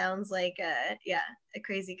just sounds like a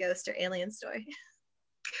crazy ghost or alien story?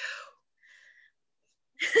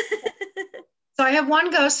 So I have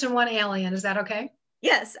one ghost and one alien. Is that okay?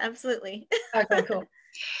 Yes, absolutely. Okay, cool.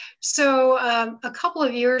 So a couple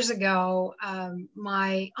of years ago,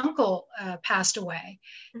 my uncle passed away,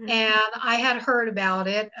 and I had heard about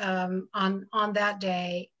it on that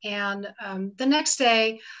day. And the next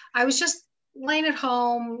day, I was just laying at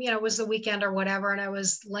home. You know, it was the weekend or whatever, and I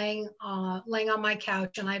was laying on my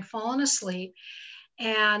couch, and I'd fallen asleep.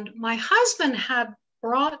 And my husband had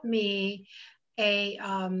brought me a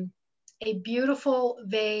beautiful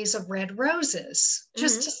vase of red roses,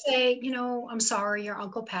 just to say, you know, I'm sorry your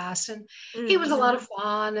uncle passed. And he was a lot of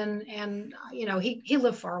fun, and you know, he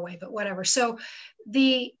lived far away, but whatever. So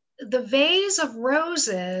the vase of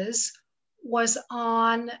roses was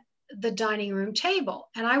on the dining room table,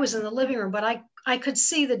 and I was in the living room, but I could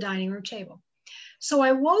see the dining room table. So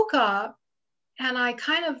I woke up, and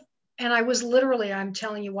I was literally, I'm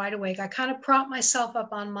telling you, wide awake. I kind of propped myself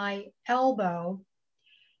up on my elbow,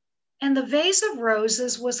 and the vase of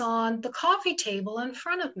roses was on the coffee table in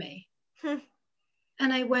front of me. And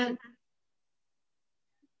I went,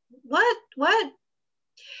 what?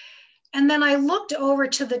 And then I looked over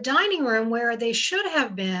to the dining room where they should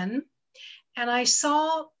have been, and I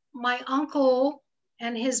saw my uncle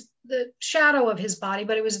and the shadow of his body,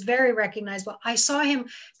 but it was very recognizable. I saw him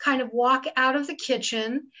kind of walk out of the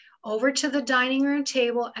kitchen over to the dining room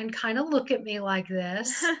table and kind of look at me like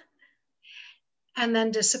this. And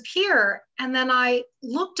then disappear. And then I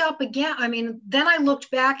looked up again. I mean, then I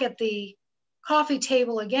looked back at the coffee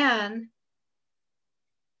table again,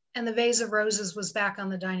 and the vase of roses was back on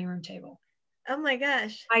the dining room table. Oh my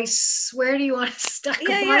gosh. I swear to you, I stuck a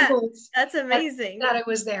Yeah. Bible. That's amazing. That it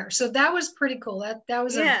was there. So that was pretty cool. That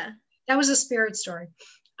was a spirit story.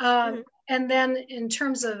 And then in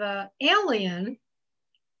terms of alien,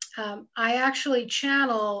 I actually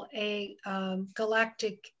channel a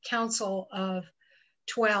galactic council of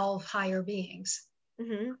 12 higher beings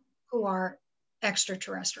who are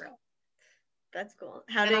extraterrestrial. That's cool.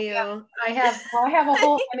 How And do you? I have a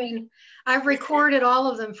whole, I mean, I've recorded all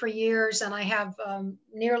of them for years, and I have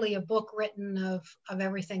nearly a book written of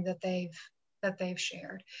everything that they've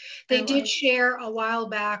shared. They Oh, did wow. share a while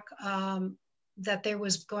back that there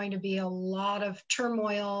was going to be a lot of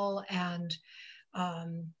turmoil and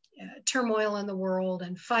turmoil in the world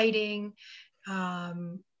and fighting.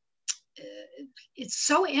 Um, it's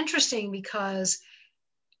so interesting because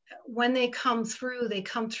when they come through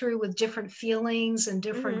with different feelings and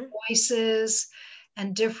different Mm-hmm. voices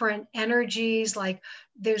and different energies. Like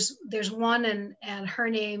there's one, and her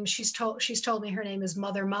name, she's told me her name is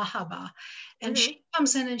Mother Mahaba, and Mm-hmm. she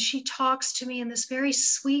comes in and she talks to me in this very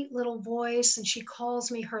sweet little voice, and she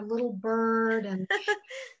calls me her little bird, and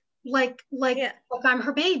Yeah. like I'm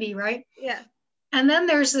her baby, right? Yeah. And then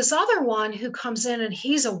there's this other one who comes in, and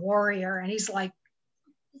he's a warrior, and he's like,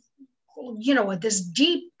 with this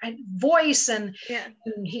deep voice, and Yeah.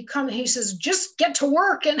 he says, just get to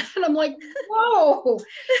work. And I'm like, whoa.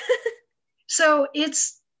 So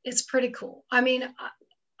it's pretty cool. I mean,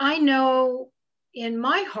 I know in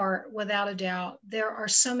my heart, without a doubt, there are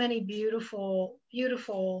so many beautiful,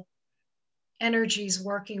 beautiful energies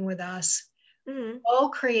working with us, Mm-hmm. all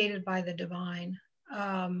created by the divine,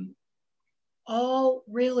 all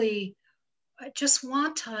really just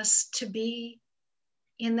want us to be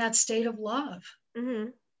in that state of love. Mm-hmm.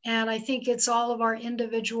 And I think it's all of our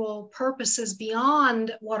individual purposes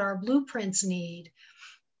beyond what our blueprints need.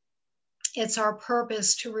 It's our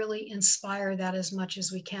purpose to really inspire that as much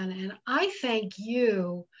as we can. And I thank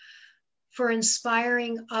you for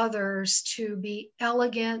inspiring others to be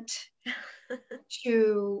elegant,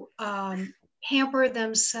 to pamper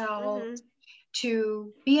themselves, Mm-hmm.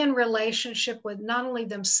 to be in relationship with not only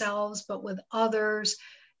themselves, but with others,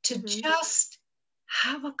 to Mm-hmm. just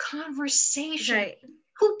have a conversation. Right.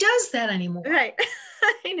 Who does that anymore? Right.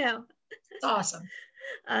 I know. It's awesome.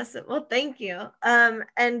 Awesome. Well, thank you. And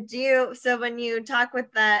so when you talk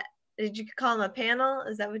with that, did you call them a panel?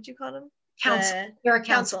 Is that what you called them? Council. The You're a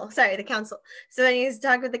council. council. Sorry, the council. So when you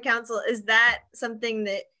talk with the council, is that something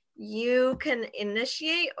that you can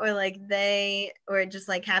initiate, or like or it just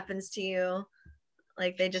like happens to you?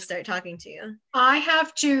 Like they just start talking to you? I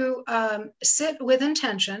have to sit with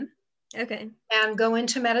intention Okay. and go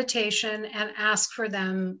into meditation and ask for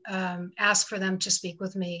them to speak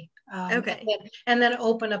with me, Okay. and then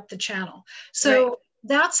open up the channel. So Right.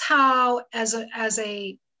 that's how, as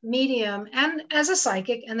a medium and as a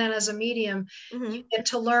psychic, and then as a medium, Mm-hmm. you get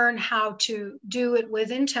to learn how to do it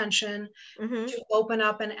with intention, Mm-hmm. to open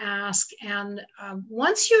up and ask. And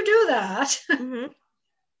once you do that, Mm-hmm.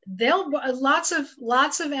 they'll lots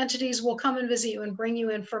of entities will come and visit you and bring you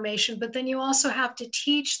information, but then you also have to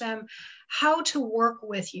teach them how to work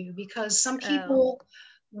with you, because some Oh. people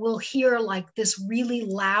will hear like this really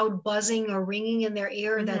loud buzzing or ringing in their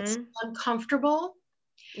ear that's Mm-hmm. uncomfortable.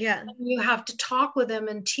 Yeah. You have to talk with them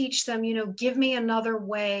and teach them, give me another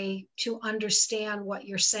way to understand what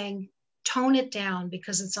you're saying, tone it down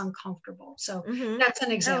because it's uncomfortable. So Mm-hmm. that's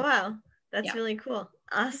an Oh, example. wow. That's Yeah. really cool.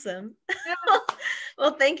 Awesome. Yeah.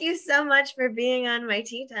 Well, thank you so much for being on my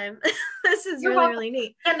tea time. This is You're really, welcome. really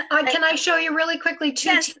neat. Can I show you really quickly two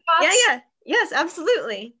Yes. teapots? Yeah, yeah. Yes,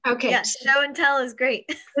 absolutely. Okay. Yeah, So show and tell is great.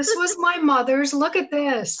 this was my mother's. Look at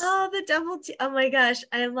this. Oh, the double tea. Oh my gosh,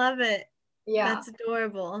 I love it. Yeah. That's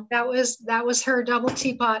adorable. That was her double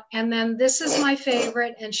teapot. And then this is my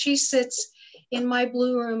favorite, and she sits in my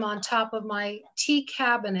blue room on top of my tea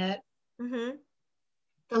cabinet. Mm-hmm.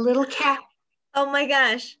 The little cat. Oh my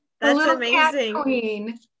gosh, The that's little cat amazing.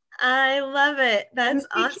 queen. I love it. That's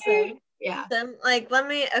awesome. Yeah. So,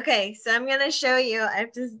 okay, so I'm gonna show you. I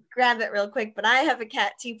have to grab it real quick, but I have a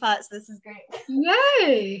cat teapot, so this is great.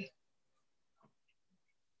 Yay.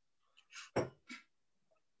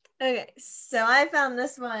 Okay, so I found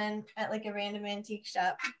this one at like a random antique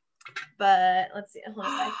shop, but let's see, I'll hold it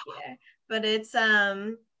back here. But it's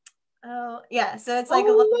oh yeah, so it's like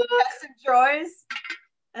a little chest of drawers,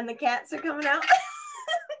 and the cats are coming out.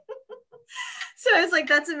 So I was like,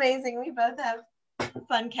 that's amazing. We both have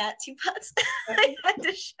fun cat teapots. I had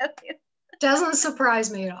to show you. Doesn't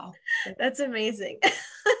surprise me at all. That's amazing.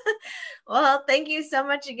 Well, thank you so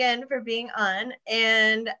much again for being on.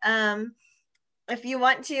 And if you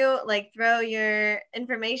want to throw your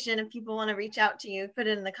information, if people want to reach out to you, put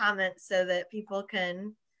it in the comments so that people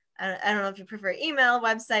can, I don't know if you prefer email,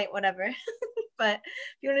 website, whatever. But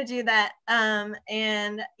if you want to do that,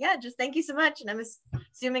 and yeah, just thank you so much. And I'm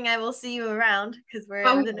assuming I will see you around because we're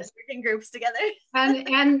in the networking groups together.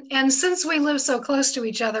 And since we live so close to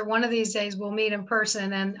each other, one of these days we'll meet in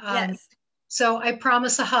person. And yes. So I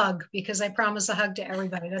promise a hug, because I promise a hug to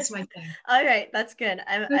everybody. That's my thing. All right, that's good.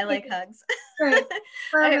 I like hugs. Great. All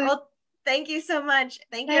right. Perfect. Well, thank you so much.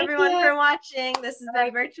 Thank you, Thank everyone, you. for watching. This has All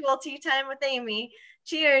been right. Virtual Tea Time with Amy.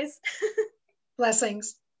 Cheers.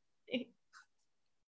 Blessings.